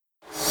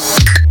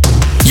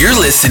You're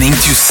listening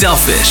to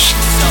Selfish.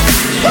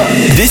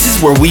 This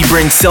is where we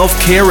bring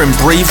self-care and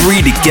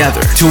bravery together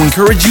to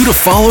encourage you to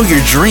follow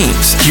your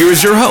dreams.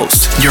 Here's your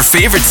host, your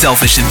favorite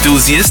selfish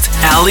enthusiast,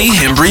 Allie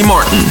Hembry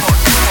Martin.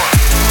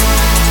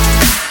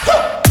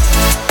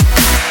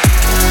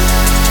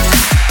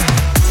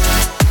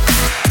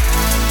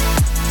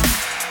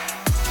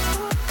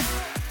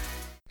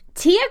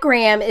 Tia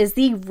Graham is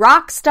the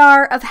rock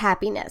star of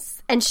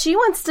happiness, and she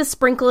wants to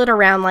sprinkle it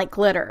around like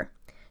glitter.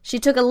 She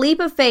took a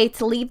leap of faith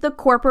to leave the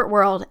corporate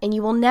world, and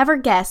you will never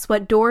guess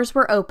what doors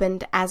were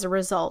opened as a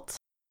result.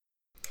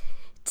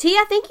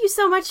 Tia, thank you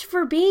so much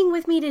for being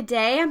with me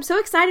today. I'm so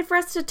excited for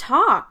us to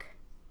talk.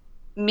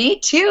 Me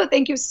too.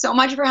 Thank you so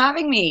much for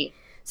having me.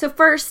 So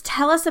first,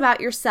 tell us about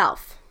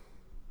yourself.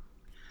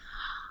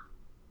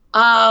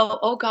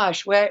 Oh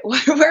gosh, where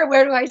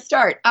do I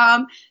start?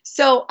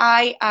 So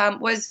I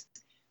was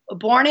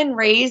born and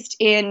raised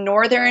in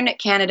northern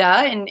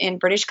Canada in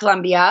British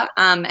Columbia,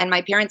 and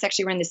my parents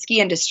actually were in the ski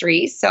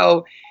industry.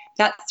 So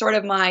that's sort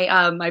of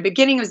my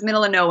beginning. Was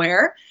middle of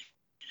nowhere,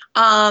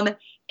 so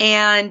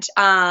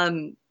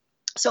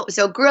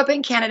grew up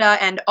in Canada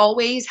and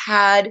always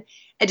had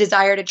a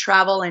desire to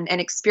travel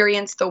and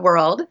experience the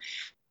world.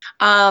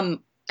 I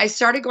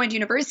started going to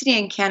university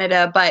in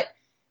Canada, but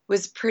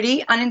was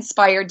pretty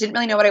uninspired. Didn't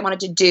really know what I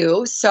wanted to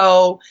do,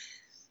 so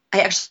I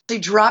actually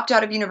dropped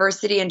out of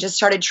university and just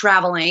started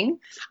traveling,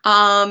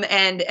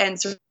 and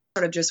sort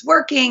of just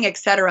working,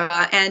 etc.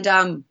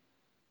 And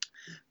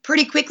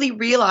pretty quickly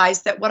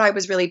realized that what I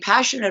was really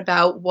passionate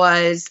about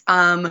was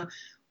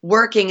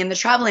working in the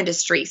travel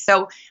industry.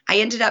 So I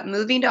ended up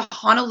moving to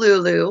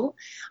Honolulu,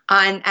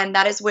 and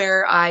that is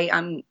where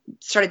I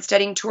started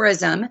studying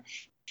tourism.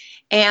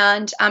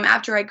 And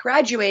after I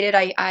graduated,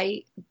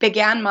 I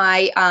began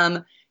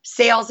my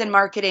sales and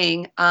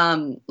marketing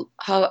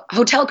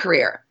hotel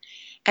career.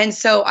 And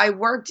so I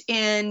worked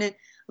in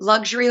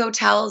luxury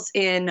hotels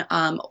in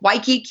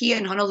Waikiki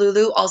and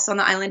Honolulu, also on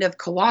the island of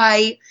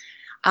Kauai.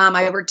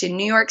 I worked in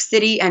New York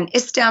City and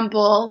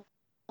Istanbul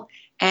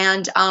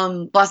and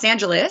Los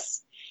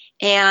Angeles,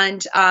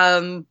 and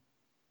had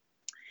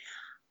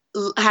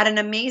an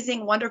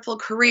amazing, wonderful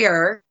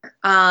career.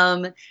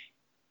 And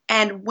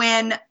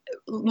when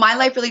my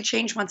life really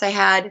changed once I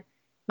had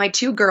my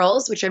two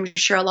girls, which I'm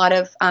sure a lot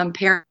of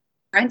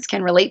parents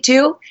can relate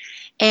to.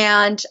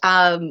 And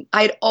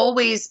I'd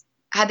always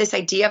had this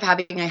idea of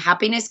having a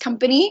happiness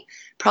company,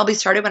 probably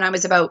started when I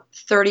was about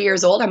 30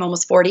 years old. I'm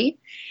almost 40.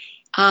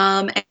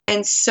 And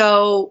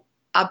so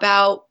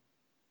about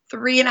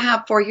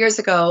 3.5, 4 years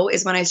ago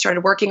is when I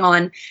started working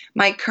on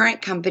my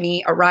current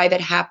company, Arrive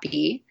at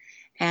Happy.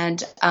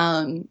 And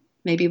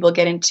maybe we'll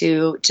get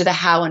into the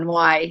how and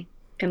why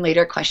in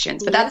later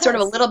questions. But that's sort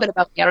of a little bit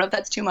about me. I don't know if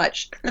that's too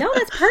much. No,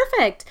 that's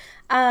perfect.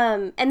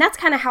 And that's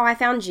kind of how I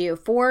found you.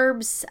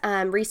 Forbes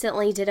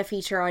recently did a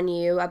feature on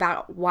you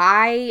about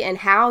why and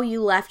how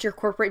you left your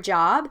corporate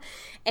job,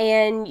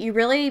 and you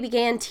really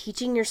began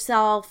teaching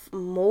yourself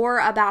more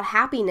about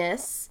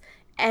happiness,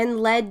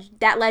 and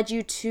that led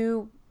you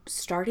to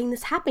starting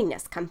this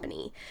happiness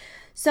company.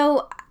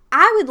 So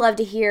I would love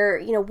to hear,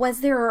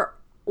 was there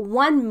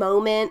one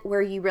moment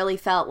where you really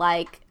felt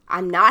like,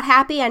 I'm not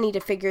happy, I need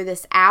to figure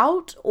this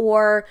out?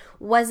 Or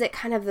was it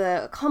kind of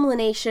the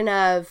culmination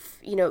of,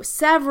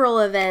 several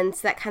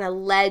events that kind of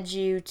led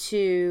you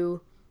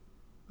to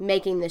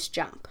making this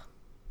jump?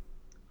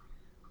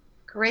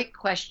 Great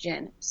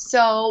question.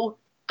 So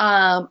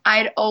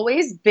I'd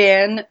always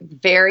been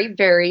very,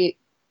 very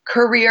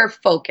career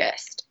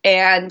focused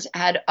and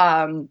had,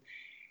 almost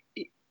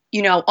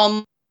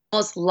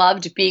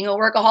loved being a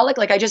workaholic.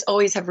 Like I just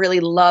always have really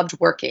loved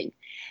working.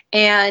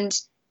 And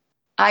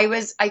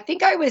I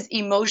think I was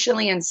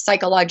emotionally and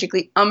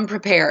psychologically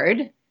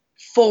unprepared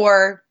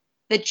for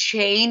the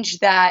change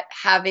that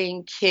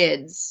having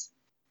kids,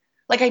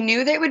 like I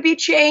knew there would be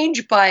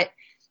change, but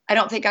I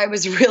don't think I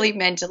was really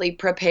mentally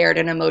prepared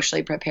and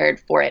emotionally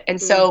prepared for it.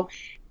 And so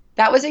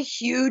that was a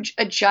huge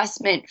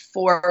adjustment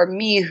for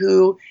me,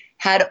 who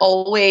had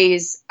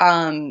always,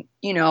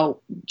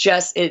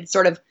 just it's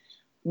sort of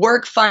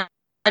work, fun,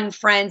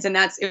 friends, and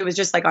it was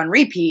just like on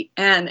repeat.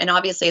 And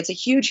obviously it's a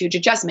huge, huge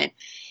adjustment.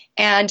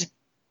 And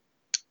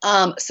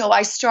so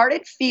I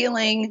started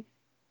feeling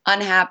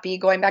unhappy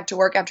going back to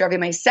work after having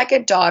my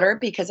second daughter,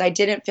 because I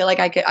didn't feel like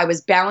I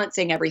was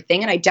balancing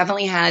everything. And I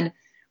definitely had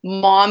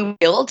mom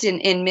guilt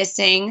in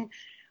missing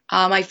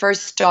my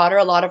first daughter,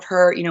 a lot of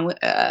her,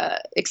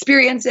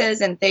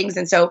 experiences and things.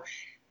 And so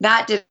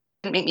that didn't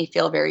make me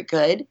feel very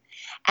good.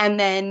 And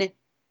then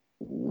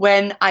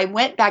when I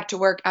went back to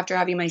work after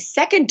having my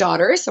second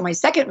daughter, so my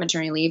second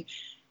maternity leave,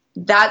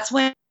 that's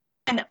when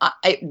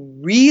I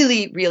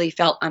really, really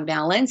felt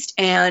unbalanced.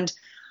 And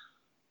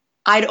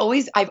I've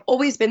always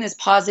been this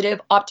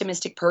positive,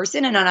 optimistic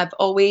person, and I've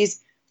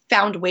always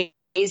found ways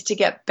to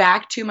get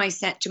back to my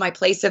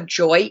place of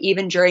joy,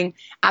 even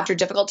after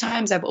difficult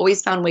times. I've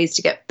always found ways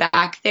to get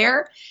back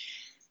there.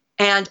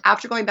 And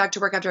after going back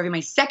to work after having my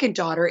second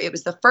daughter, it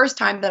was the first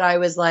time that I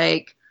was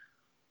like,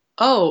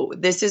 oh,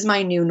 this is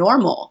my new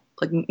normal.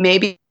 Like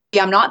maybe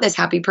I'm not this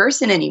happy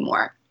person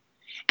anymore.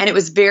 And it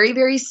was very,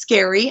 very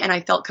scary, and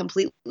I felt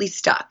completely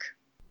stuck.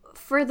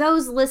 For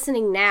those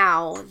listening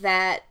now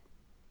that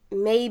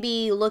may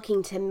be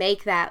looking to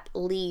make that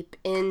leap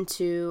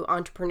into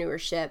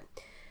entrepreneurship,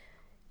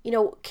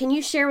 can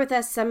you share with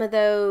us some of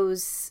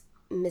those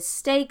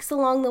mistakes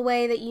along the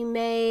way that you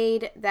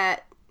made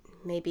that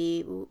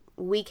maybe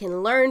we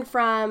can learn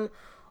from,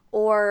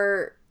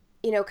 or,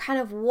 kind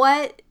of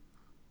what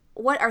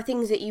are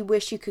things that you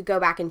wish you could go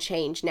back and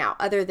change now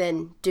other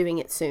than doing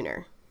it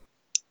sooner?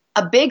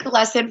 A big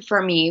lesson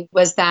for me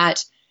was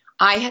that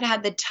I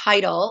had the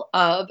title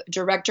of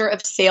Director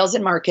of Sales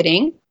and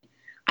Marketing.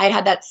 I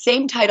had that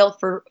same title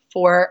for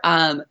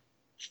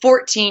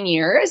 14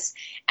 years,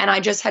 and I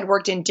just had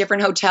worked in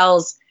different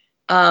hotels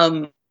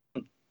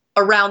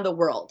around the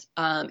world,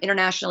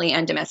 internationally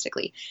and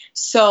domestically.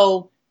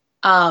 So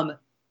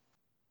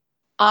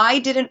I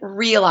didn't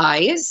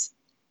realize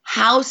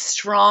how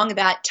strong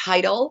that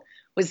title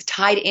was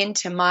tied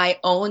into my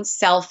own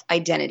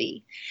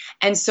self-identity.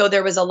 And so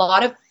there was a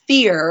lot of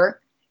fear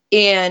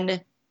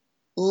in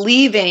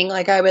leaving.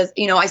 Like I was,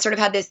 I sort of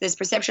had this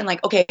perception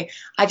like, okay,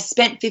 I've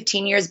spent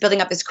 15 years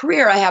building up this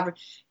career. I have,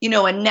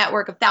 a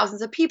network of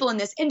thousands of people in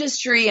this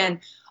industry and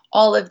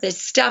all of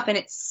this stuff. And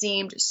it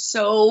seemed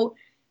so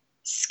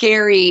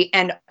scary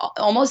and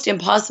almost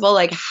impossible.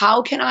 Like,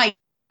 how can I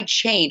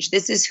change?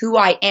 This is who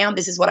I am.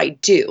 This is what I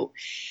do.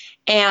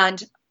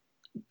 And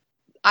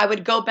I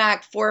would go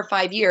back 4 or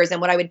 5 years, and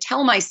what I would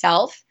tell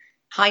myself,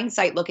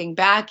 hindsight looking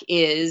back,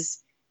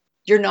 is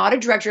you're not a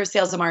director of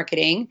sales and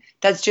marketing.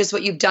 That's just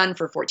what you've done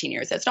for 14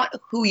 years. That's not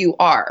who you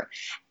are.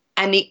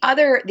 And the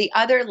other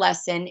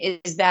lesson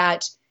is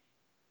that,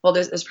 well,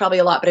 there's probably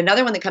a lot, but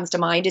another one that comes to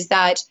mind is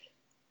that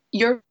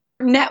your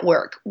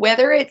network,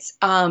 whether it's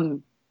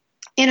in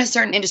a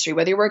certain industry,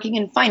 whether you're working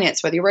in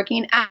finance, whether you're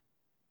working in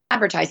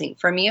advertising,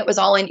 for me, it was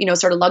all in,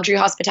 sort of luxury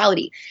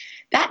hospitality.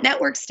 That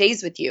network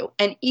stays with you.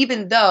 And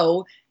even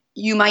though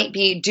you might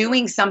be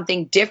doing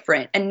something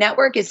different, a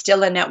network is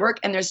still a network,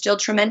 and there's still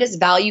tremendous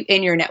value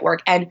in your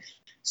network. And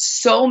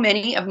so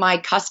many of my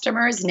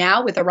customers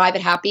now with Arrive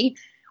at Happy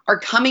are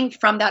coming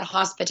from that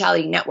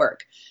hospitality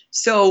network.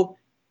 So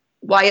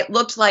while it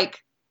looked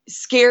like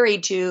scary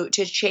to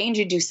change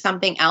and do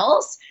something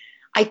else,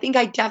 I think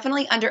I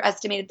definitely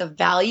underestimated the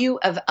value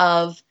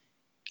of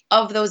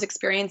those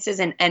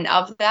experiences and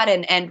of that,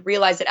 and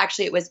realized that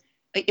actually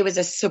it was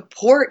a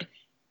support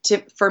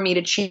for me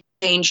to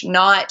change,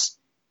 not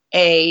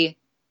a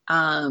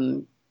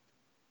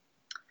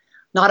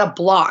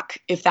block,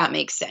 if that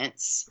makes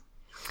sense.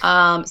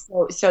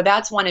 So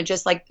that's one of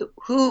just like,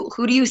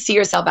 who do you see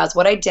yourself as?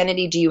 What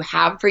identity do you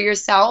have for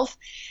yourself?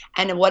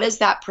 And what is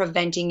that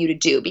preventing you to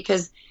do?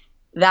 Because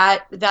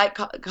that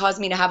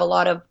caused me to have a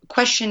lot of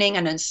questioning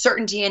and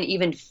uncertainty and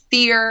even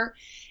fear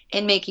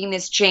in making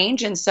this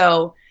change. And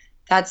so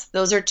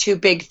those are two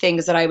big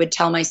things that I would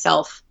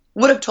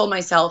would have told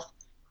myself,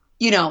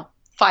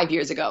 5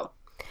 years ago.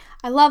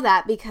 I love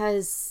that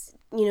because,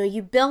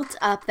 you built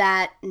up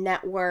that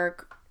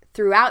network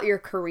throughout your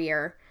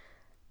career,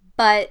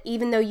 but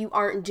even though you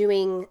aren't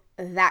doing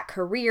that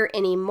career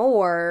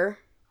anymore,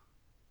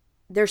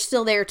 they're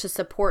still there to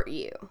support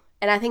you.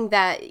 And I think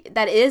that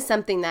is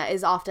something that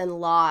is often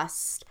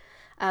lost.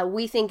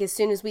 We think as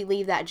soon as we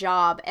leave that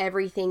job,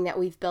 everything that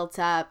we've built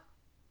up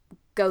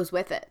goes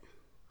with it.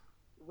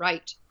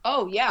 Right.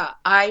 Oh, yeah.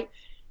 I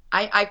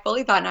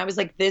fully thought, and I was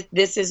like,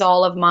 this is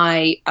all of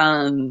my,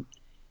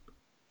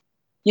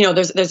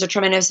 there's a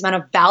tremendous amount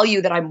of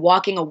value that I'm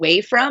walking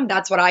away from.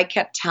 That's what I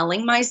kept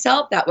telling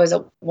myself. That was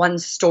one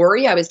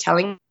story I was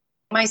telling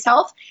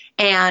myself,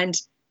 and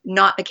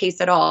not the case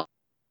at all.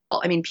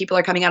 I mean, people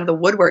are coming out of the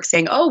woodwork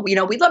saying, oh,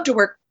 we'd love to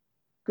work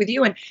with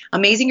you, and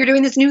amazing, you're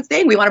doing this new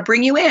thing. We want to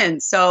bring you in.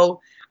 So,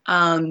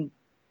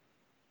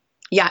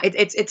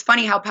 it's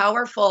funny how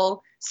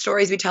powerful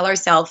stories we tell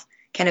ourselves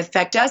can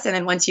affect us. And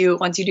then once you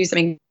do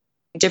something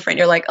different,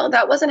 you're like, oh,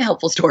 that wasn't a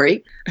helpful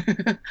story.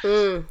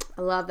 I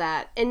love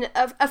that. And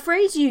a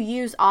phrase you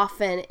use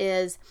often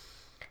is,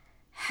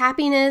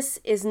 happiness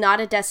is not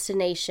a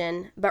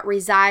destination, but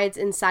resides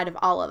inside of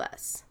all of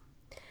us.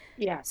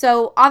 Yeah.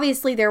 So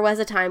obviously there was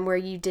a time where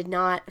you did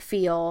not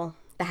feel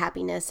the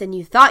happiness and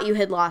you thought you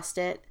had lost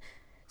it.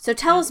 So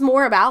tell us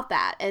more about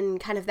that and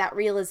kind of that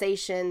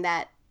realization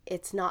that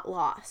it's not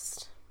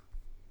lost.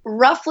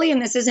 Roughly,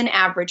 and this is an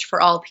average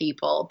for all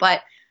people,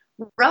 but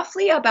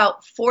roughly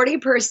about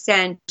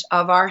 40%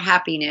 of our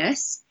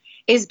happiness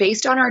is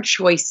based on our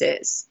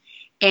choices.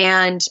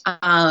 And,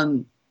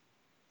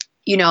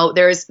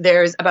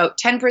 there's about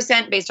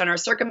 10% based on our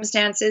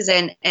circumstances,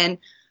 and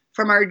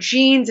from our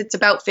genes, it's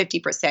about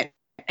 50%.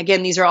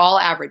 Again, these are all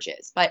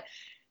averages, but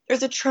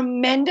there's a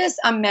tremendous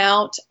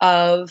amount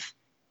of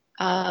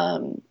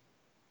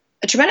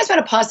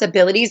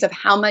possibilities of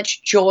how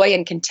much joy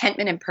and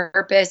contentment and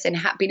purpose and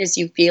happiness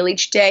you feel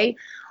each day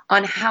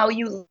on how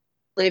you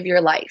live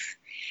your life.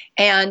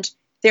 And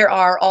there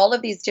are all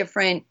of these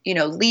different,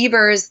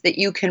 levers that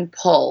you can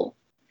pull.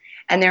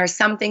 And there are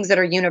some things that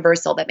are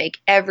universal that make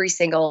every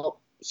single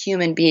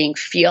human being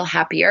feel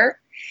happier.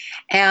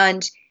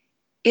 And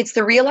it's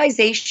the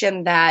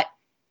realization that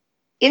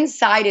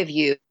inside of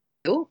you,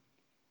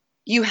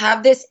 you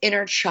have this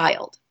inner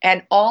child.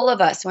 And all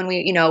of us,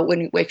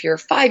 if you're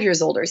 5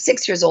 years old or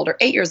 6 years old or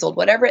 8 years old,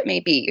 whatever it may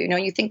be,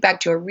 you think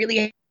back to a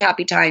really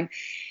happy time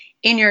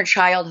in your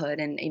childhood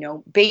and,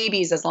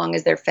 babies, as long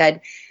as they're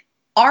fed,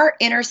 our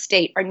inner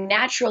state, our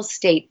natural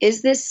state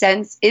is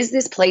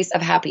this place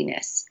of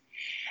happiness.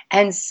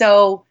 And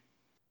so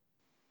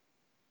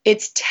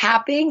it's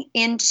tapping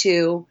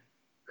into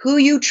who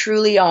you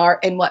truly are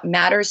and what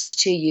matters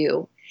to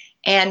you,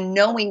 and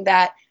knowing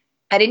that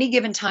at any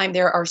given time,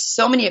 there are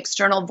so many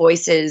external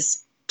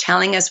voices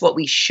telling us what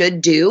we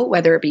should do,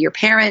 whether it be your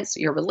parents,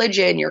 your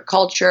religion, your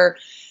culture,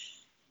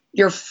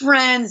 your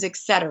friends,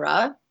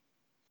 etc.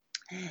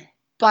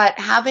 But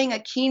having a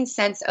keen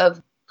sense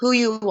of who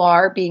you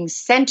are, being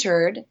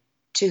centered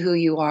to who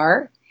you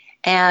are,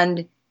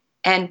 and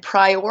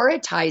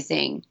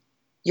prioritizing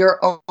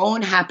your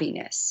own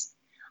happiness.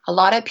 A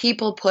lot of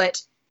people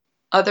put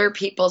other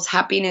people's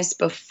happiness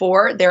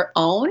before their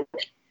own.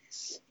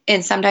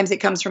 And sometimes it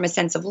comes from a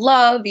sense of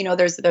love.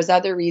 There's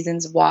other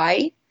reasons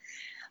why.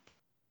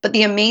 But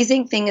the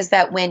amazing thing is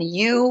that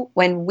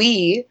when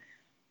we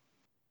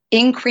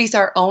increase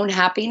our own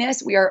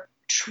happiness, we are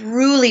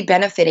truly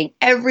benefiting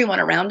everyone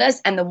around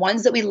us, and the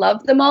ones that we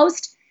love the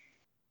most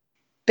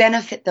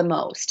benefit the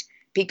most,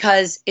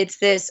 because it's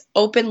this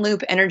open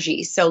loop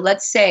energy. So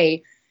let's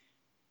say,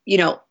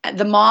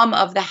 the mom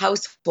of the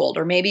household,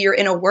 or maybe you're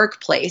in a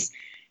workplace.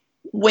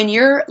 When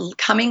you're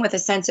coming with a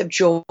sense of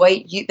joy,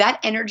 that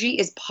energy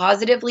is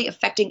positively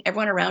affecting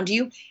everyone around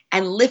you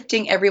and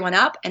lifting everyone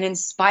up and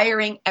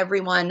inspiring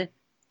everyone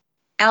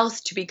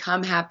else to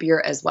become happier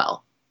as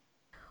well.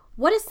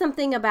 What is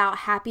something about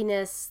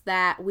happiness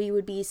that we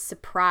would be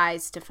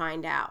surprised to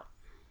find out?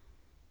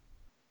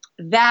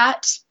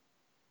 That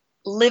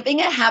living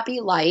a happy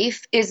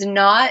life is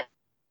not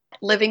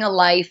living a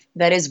life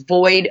that is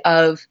void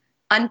of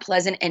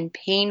unpleasant and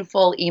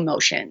painful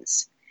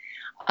emotions.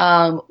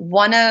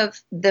 One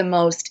of the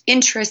most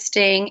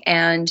interesting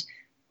and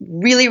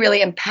really,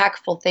 really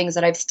impactful things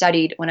that I've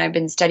studied when I've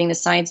been studying the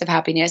science of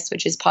happiness,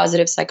 which is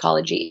positive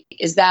psychology,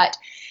 is that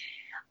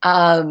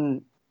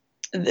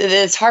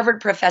this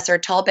Harvard professor,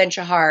 Tal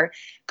Ben-Shahar,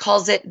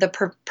 calls it the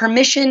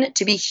permission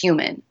to be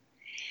human.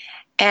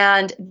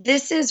 And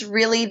this is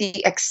really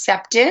the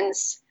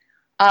acceptance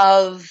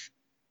of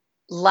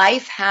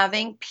life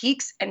having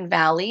peaks and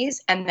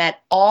valleys, and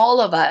that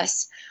all of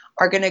us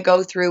are going to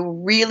go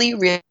through really,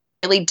 really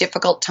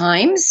difficult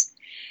times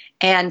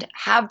and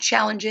have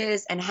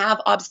challenges and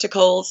have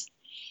obstacles.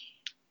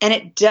 And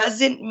it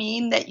doesn't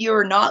mean that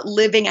you're not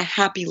living a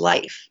happy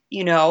life.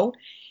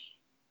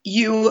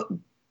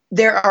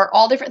 There are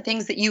all different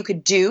things that you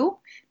could do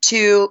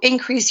to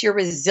increase your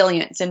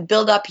resilience and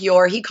build up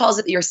he calls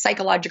it your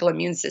psychological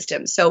immune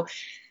system. So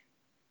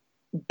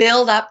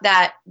build up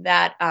that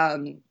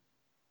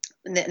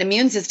the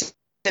immune system,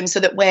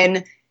 so that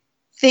when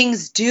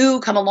things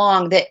do come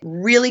along that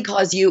really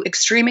cause you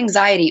extreme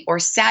anxiety or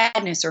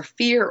sadness or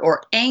fear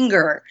or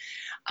anger,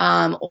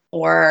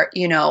 or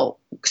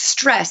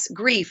stress,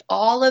 grief,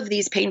 all of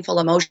these painful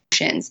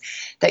emotions,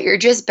 that you're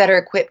just better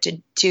equipped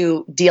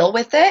to deal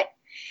with it,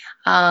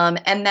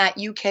 and that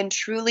you can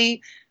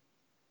truly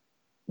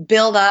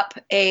build up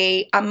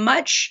a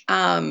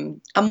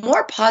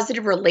more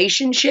positive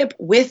relationship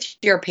with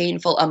your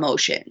painful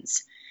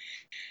emotions.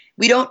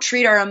 We don't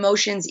treat our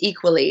emotions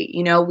equally.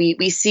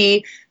 We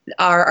see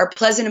our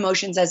pleasant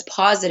emotions as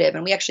positive,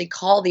 and we actually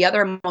call the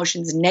other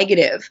emotions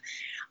negative.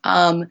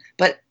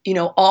 But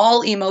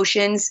all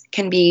emotions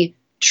can be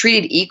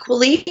treated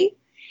equally.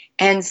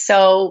 And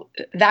so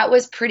that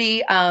was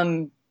pretty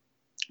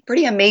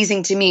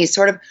amazing to me,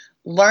 sort of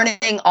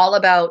learning all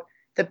about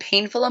the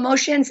painful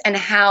emotions and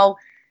how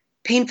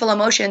painful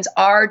emotions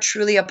are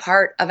truly a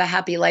part of a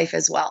happy life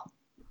as well.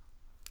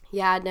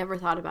 Yeah, I'd never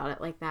thought about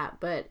it like that,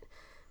 but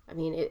I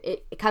mean,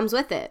 it comes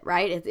with it,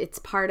 right? It's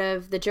part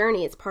of the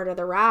journey. It's part of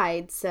the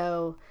ride.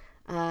 So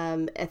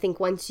I think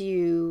once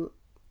you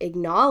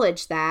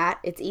acknowledge that,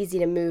 it's easy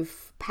to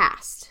move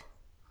past.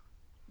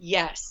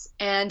 Yes.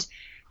 And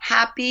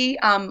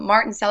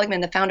Martin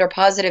Seligman, the founder of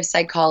positive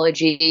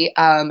psychology,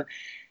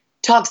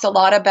 talks a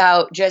lot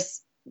about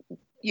just,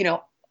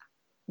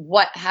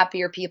 what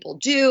happier people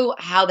do,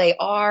 how they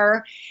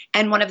are.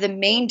 And one of the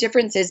main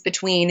differences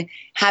between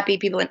happy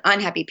people and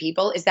unhappy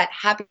people is that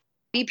happy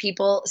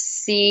people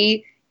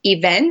see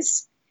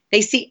events.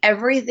 They see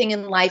everything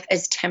in life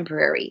as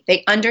temporary.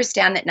 They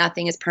understand that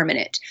nothing is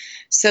permanent.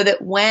 So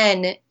that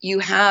when you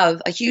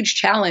have a huge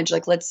challenge,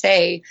 like let's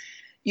say,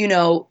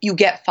 you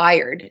get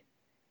fired,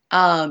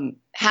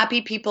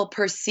 happy people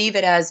perceive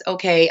it as,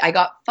 okay, I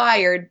got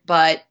fired,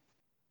 but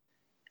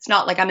it's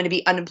not like I'm going to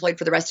be unemployed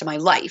for the rest of my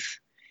life.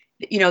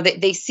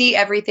 They see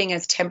everything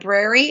as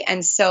temporary.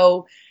 And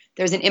so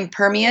there's an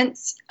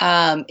impermanence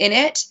in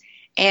it.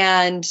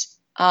 And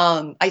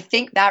I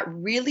think that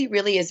really,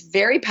 really is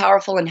very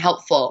powerful and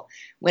helpful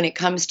when it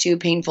comes to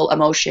painful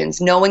emotions,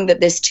 knowing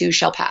that this too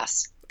shall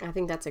pass. I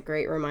think that's a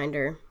great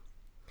reminder.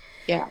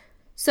 Yeah.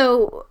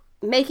 So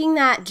making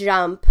that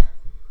jump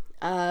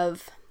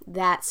of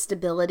that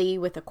stability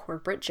with a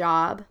corporate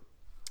job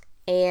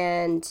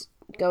and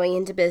going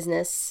into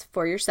business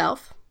for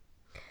yourself.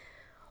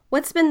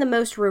 What's been the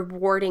most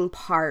rewarding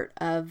part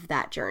of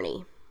that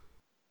journey?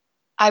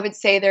 I would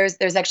say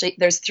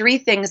there's three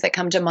things that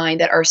come to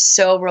mind that are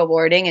so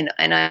rewarding,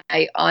 and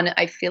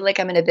I feel like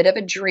I'm in a bit of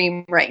a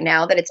dream right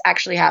now that it's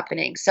actually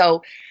happening.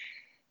 So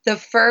the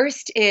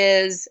first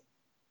is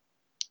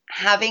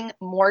having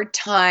more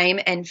time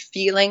and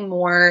feeling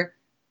more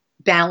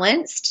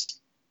balanced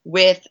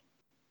with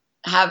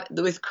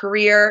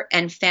career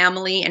and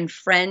family and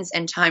friends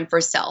and time for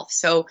self.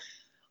 So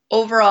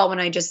overall, when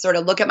I just sort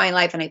of look at my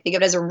life and I think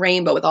of it as a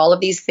rainbow with all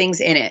of these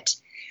things in it,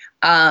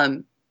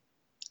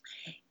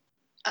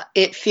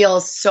 it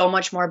feels so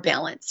much more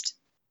balanced.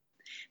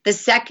 The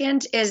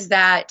second is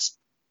that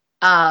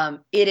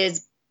it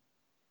is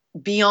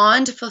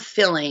beyond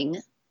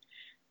fulfilling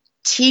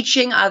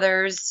teaching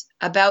others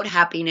about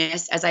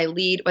happiness as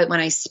when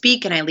I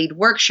speak and I lead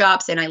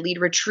workshops and I lead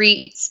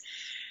retreats.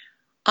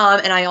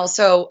 And I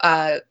also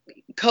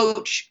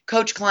coach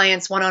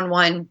clients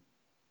one-on-one.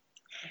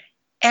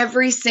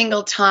 Every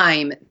single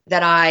time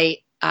that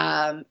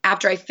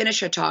after I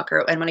finish a talk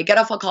and when I get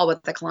off a call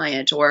with the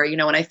client, or,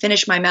 when I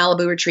finish my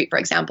Malibu retreat, for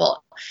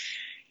example,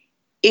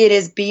 it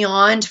is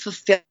beyond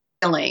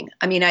fulfilling.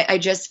 I mean, I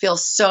just feel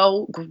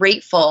so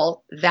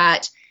grateful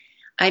that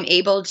I'm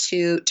able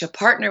to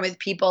partner with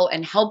people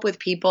and help with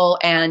people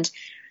and,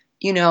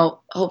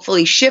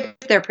 hopefully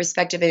shift their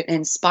perspective and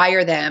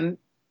inspire them.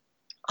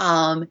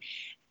 And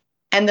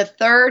the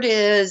third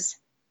is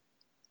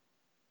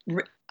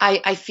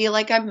I feel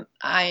like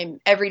I'm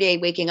every day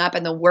waking up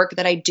and the work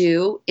that I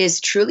do is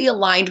truly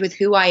aligned with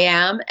who I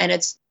am, and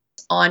it's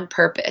on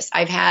purpose.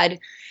 I've had,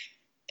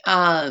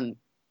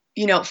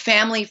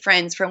 family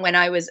friends from when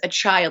I was a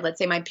child, let's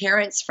say my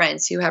parents'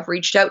 friends, who have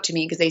reached out to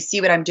me because they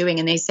see what I'm doing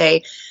and they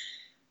say,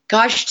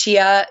 gosh,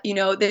 Tia,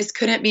 this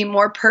couldn't be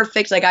more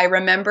perfect. Like, I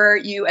remember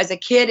you as a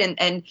kid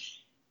and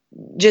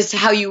just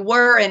how you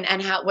were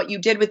and what you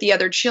did with the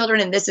other children.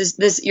 And this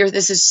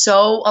is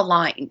so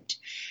aligned.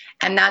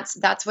 And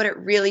that's what it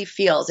really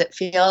feels. It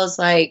feels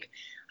like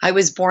I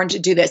was born to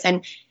do this.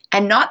 And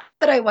not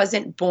that I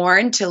wasn't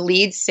born to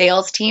lead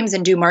sales teams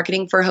and do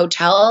marketing for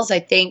hotels.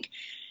 I think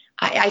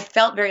I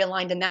felt very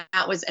aligned, and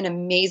that was an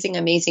amazing,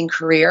 amazing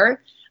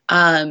career.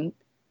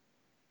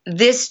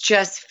 This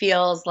just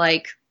feels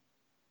like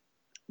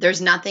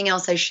there's nothing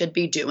else I should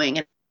be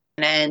doing.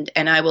 And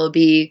I will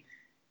be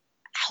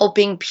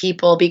helping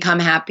people become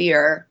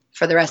happier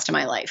for the rest of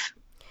my life.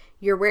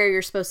 You're where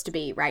you're supposed to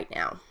be right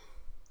now.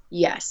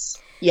 Yes.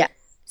 Yeah.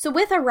 So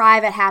with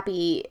Arrive at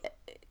Happy,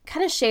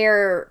 kind of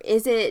share,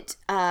 is it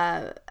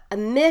a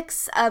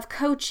mix of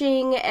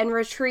coaching and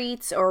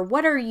retreats, or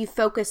what are you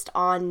focused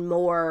on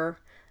more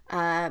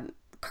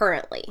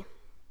currently?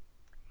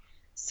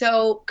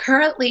 So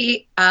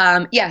currently,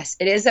 yes,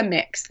 it is a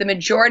mix. The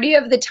majority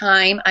of the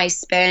time I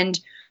spend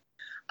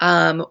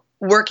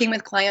working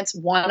with clients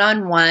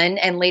one-on-one,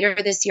 and later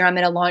this year I'm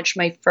going to launch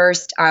my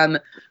first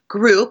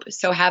group.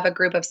 So have a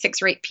group of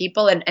 6 or 8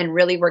 people and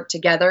really work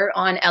together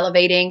on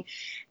elevating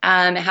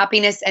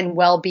happiness and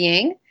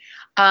well-being.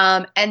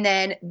 And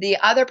then the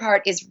other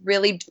part is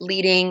really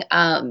leading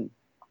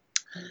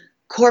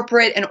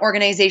corporate and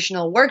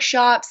organizational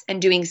workshops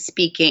and doing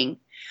speaking.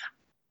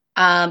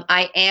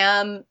 I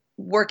am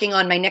working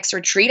on my next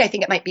retreat. I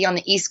think it might be on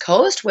the East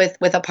Coast with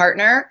a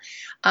partner.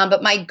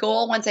 But my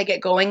goal once I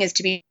get going is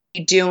to be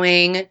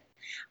doing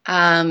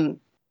about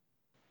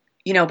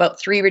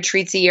 3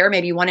 retreats a year,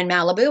 maybe 1 in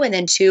Malibu and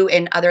then 2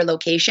 in other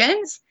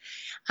locations.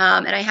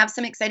 And I have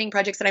some exciting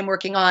projects that I'm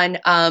working on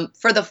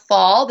for the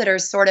fall that are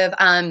sort of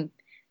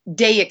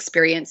day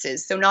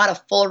experiences. So not a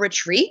full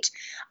retreat,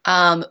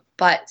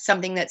 but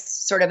something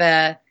that's sort of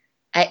a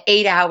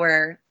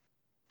 8-hour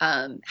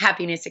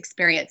happiness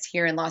experience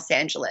here in Los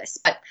Angeles.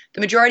 But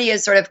the majority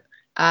is sort of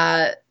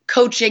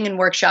coaching and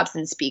workshops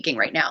and speaking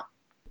right now.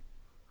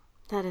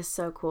 That is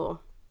so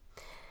cool.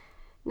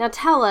 Now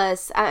tell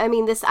us, I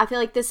feel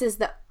like this is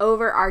the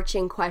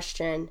overarching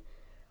question.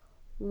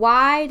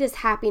 Why does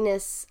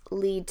happiness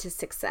lead to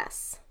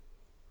success?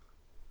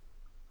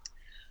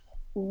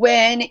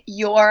 When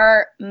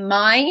your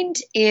mind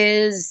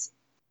is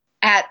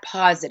at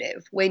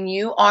positive, when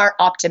you are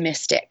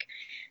optimistic.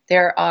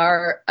 There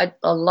are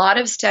a lot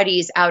of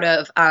studies out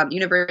of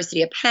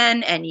University of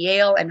Penn and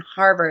Yale and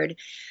Harvard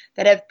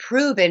that have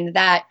proven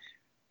that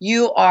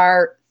you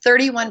are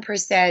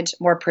 31%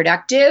 more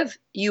productive,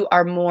 you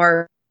are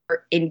more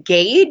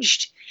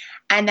engaged,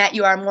 and that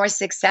you are more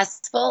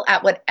successful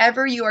at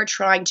whatever you are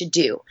trying to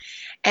do.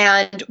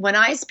 And when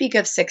I speak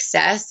of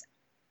success,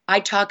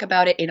 I talk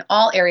about it in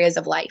all areas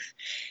of life.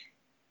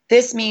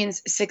 This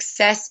means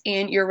success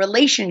in your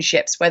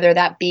relationships, whether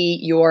that be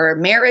your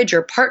marriage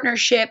or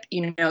partnership,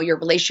 your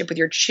relationship with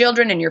your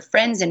children and your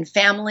friends and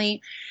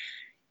family.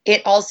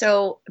 It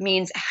also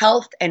means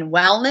health and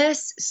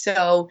wellness.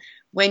 So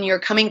when you're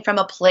coming from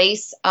a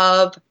place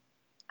of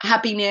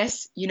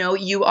happiness,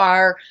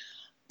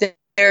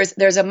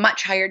 there's a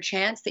much higher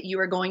chance that you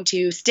are going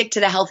to stick to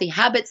the healthy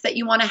habits that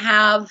you want to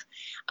have,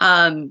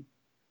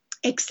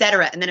 et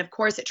cetera. And then of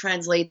course it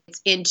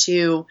translates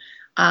into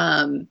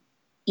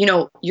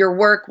your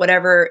work,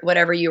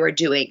 whatever you are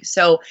doing.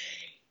 So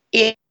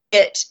it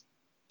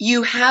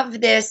you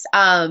have this,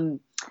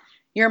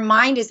 your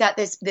mind is at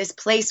this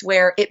place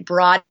where it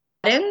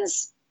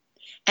broadens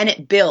and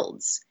it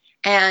builds.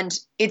 And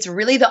it's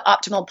really the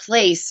optimal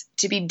place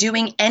to be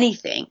doing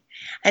anything.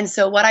 And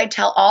so what I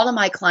tell all of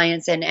my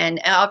clients and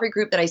every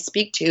group that I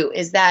speak to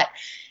is that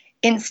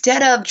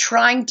instead of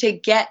trying to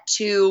get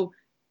to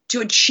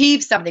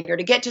achieve something or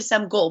to get to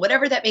some goal,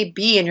 whatever that may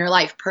be in your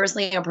life,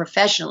 personally or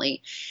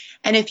professionally,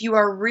 and if you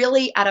are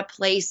really at a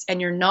place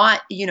and you're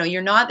not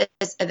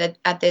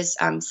at this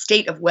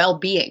state of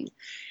well-being,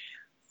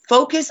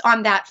 focus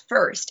on that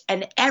first.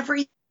 And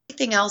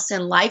everything else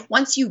in life,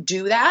 once you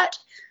do that,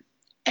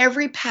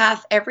 every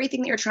path,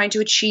 everything that you're trying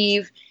to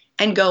achieve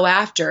and go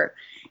after,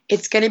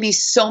 it's going to be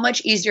so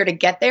much easier to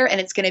get there, and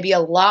it's going to be a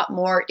lot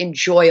more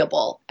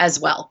enjoyable as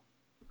well.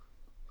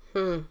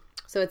 So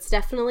it's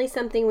definitely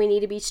something we need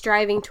to be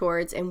striving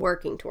towards and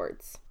working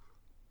towards.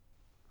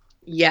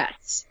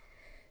 Yes.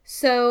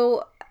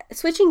 So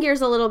switching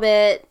gears a little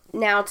bit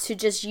now to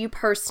just you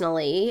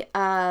personally,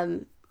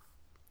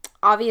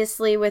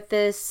 obviously with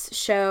this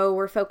show,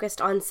 we're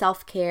focused on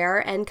self-care,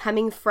 and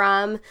coming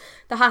from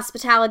the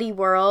hospitality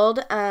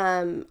world,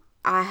 I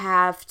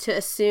have to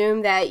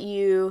assume that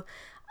you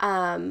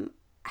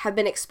have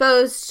been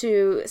exposed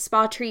to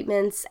spa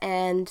treatments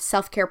and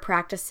self-care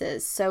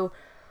practices. So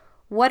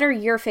what are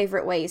your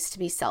favorite ways to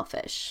be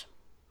selfish?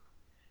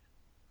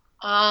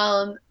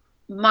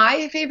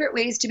 My favorite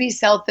ways to be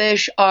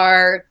selfish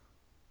are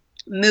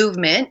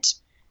movement.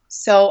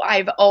 So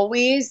I've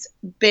always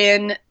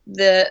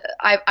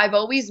I've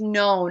always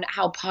known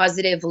how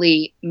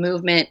positively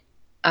movement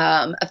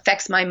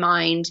affects my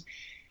mind,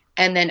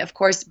 and then of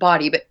course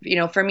body. But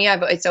for me,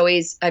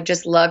 I've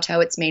just loved how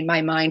it's made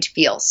my mind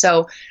feel.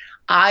 So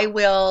I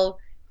will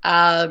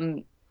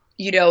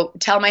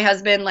tell my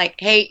husband, like,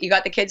 hey, you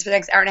got the kids for the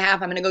next hour and a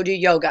half, I'm gonna go do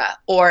yoga,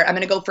 or I'm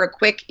gonna go for a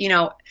quick,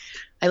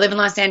 I live in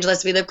Los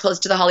Angeles, we live close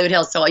to the Hollywood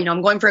Hills, so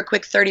I'm going for a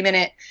quick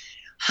 30-minute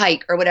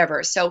hike or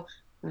whatever. So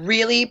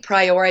really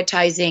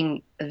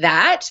prioritizing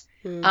that.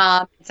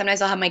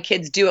 Sometimes I'll have my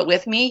kids do it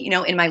with me,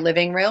 in my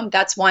living room.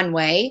 That's one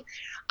way.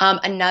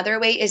 Another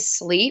way is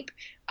sleep.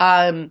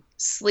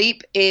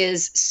 Sleep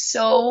is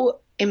so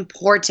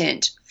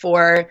important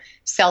for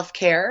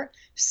self-care.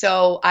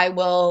 So I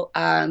will,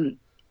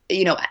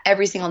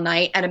 every single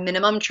night at a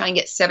minimum, try and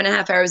get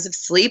 7.5 hours of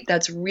sleep.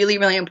 That's really,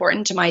 really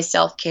important to my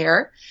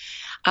self-care.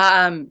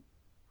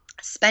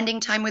 Spending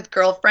time with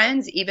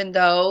girlfriends, even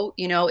though,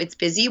 it's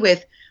busy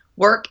with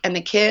work and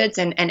the kids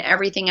and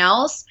everything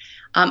else.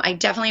 I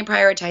definitely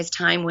prioritize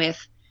time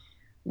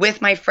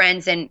with my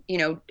friends and,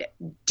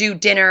 do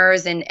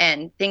dinners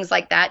and things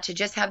like that, to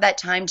just have that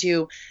time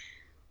to,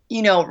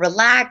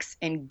 relax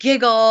and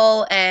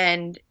giggle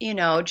and,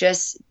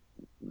 just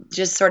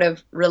sort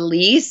of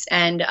release.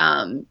 And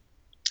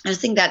I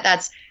just think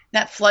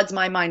that floods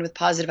my mind with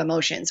positive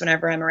emotions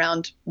whenever I'm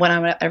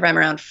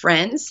around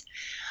friends.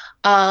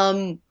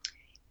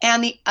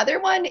 And the other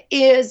one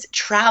is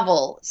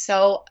travel.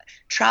 So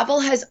travel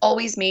has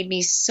always made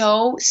me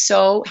so,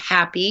 so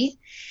happy.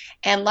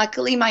 And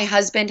luckily my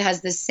husband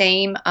has the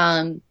same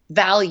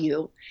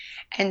value.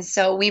 And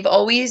so we've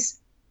always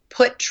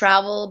put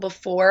travel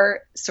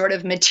before sort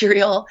of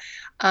material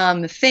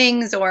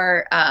things,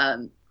 or,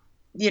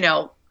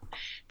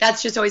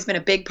 that's just always been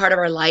a big part of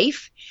our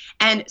life.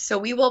 And so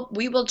we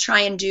will try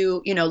and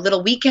do,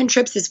 little weekend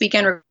trips. This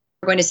weekend we're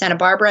going to Santa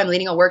Barbara. I'm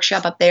leading a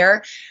workshop up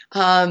there.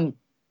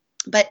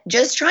 But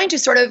just trying to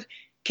sort of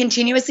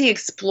continuously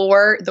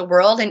explore the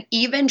world, and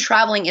even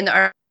traveling in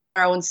our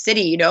own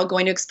city,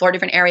 going to explore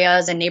different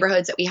areas and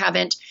neighborhoods that we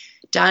haven't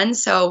done.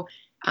 So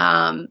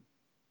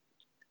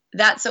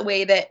that's a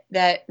way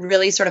that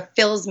really sort of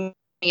fills me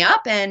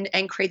up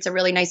and creates a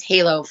really nice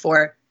halo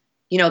for,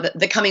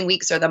 the coming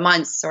weeks or the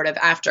months sort of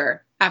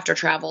after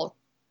travel.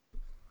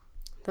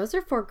 Those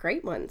are 4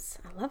 great ones.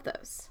 I love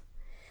those.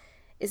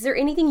 Is there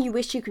anything you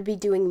wish you could be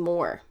doing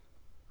more?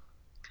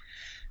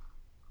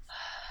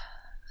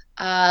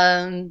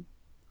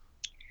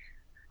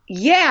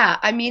 Yeah,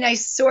 I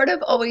sort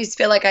of always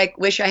feel like I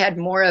wish I had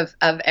more of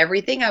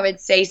everything. I would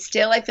say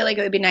still, I feel like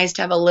it would be nice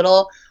to have a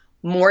little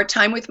more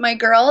time with my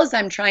girls.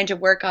 I'm trying to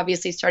work,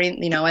 obviously,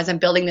 starting, as I'm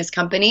building this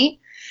company.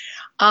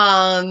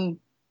 And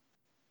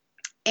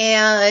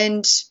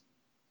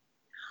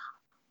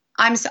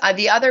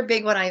the other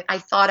big one I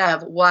thought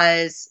of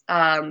was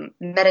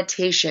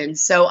meditation.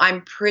 So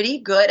I'm pretty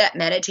good at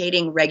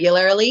meditating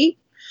regularly.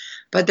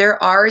 But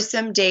there are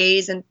some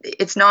days, and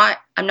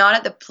I'm not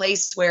at the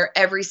place where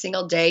every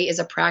single day is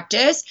a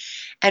practice.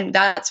 And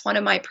that's one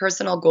of my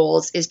personal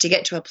goals, is to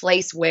get to a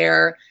place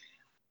where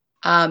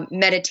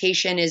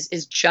meditation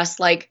is just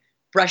like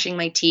brushing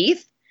my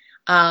teeth,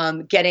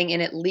 getting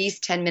in at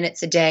least 10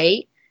 minutes a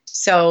day.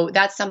 So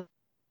that's something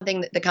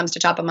that comes to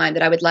top of mind,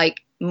 that I would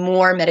like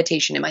more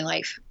meditation in my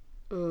life.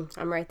 I'm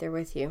right there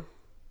with you.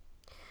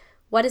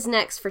 What is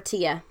next for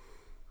Tia?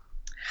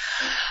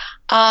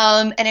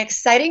 An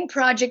exciting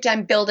project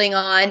I'm building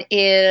on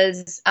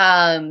is,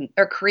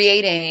 or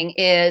creating,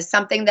 is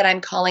something that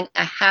I'm calling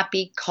a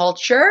happy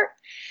culture.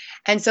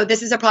 And so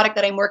this is a product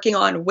that I'm working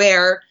on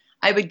where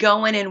I would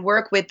go in and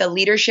work with the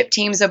leadership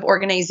teams of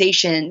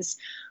organizations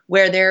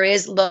where there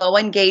is low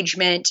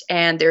engagement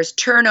and there's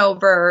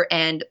turnover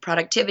and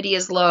productivity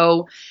is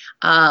low.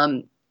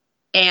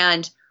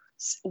 And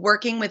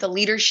working with a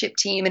leadership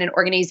team in an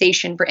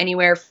organization for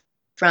anywhere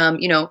from,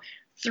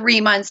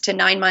 3 months to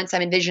 9 months,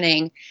 I'm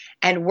envisioning,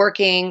 and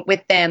working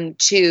with them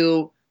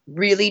to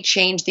really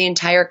change the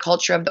entire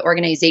culture of the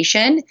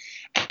organization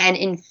and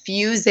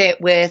infuse it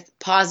with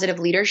positive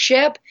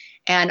leadership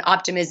and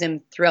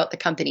optimism throughout the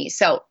company.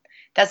 So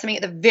that's something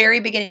at the very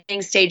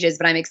beginning stages,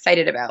 but I'm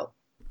excited about.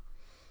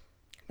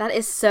 That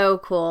is so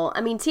cool. I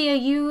mean, Tia,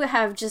 you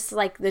have just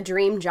like the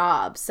dream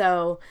job.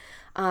 So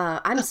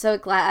I'm so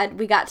glad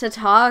we got to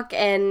talk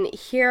and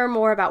hear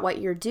more about what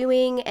you're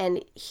doing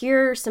and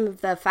hear some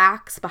of the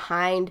facts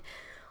behind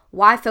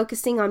why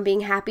focusing on being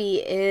happy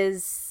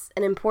is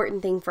an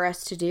important thing for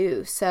us to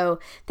do. So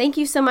thank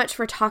you so much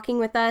for talking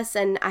with us,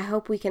 and I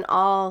hope we can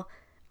all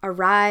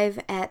arrive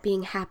at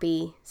being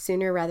happy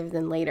sooner rather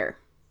than later.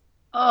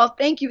 Oh,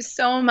 thank you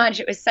so much.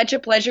 It was such a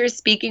pleasure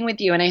speaking with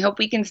you, and I hope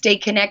we can stay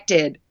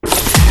connected.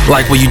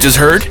 Like what you just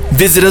heard?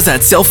 Visit us at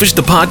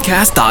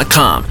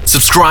selfishthepodcast.com.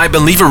 Subscribe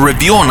and leave a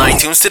review on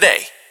iTunes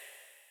today.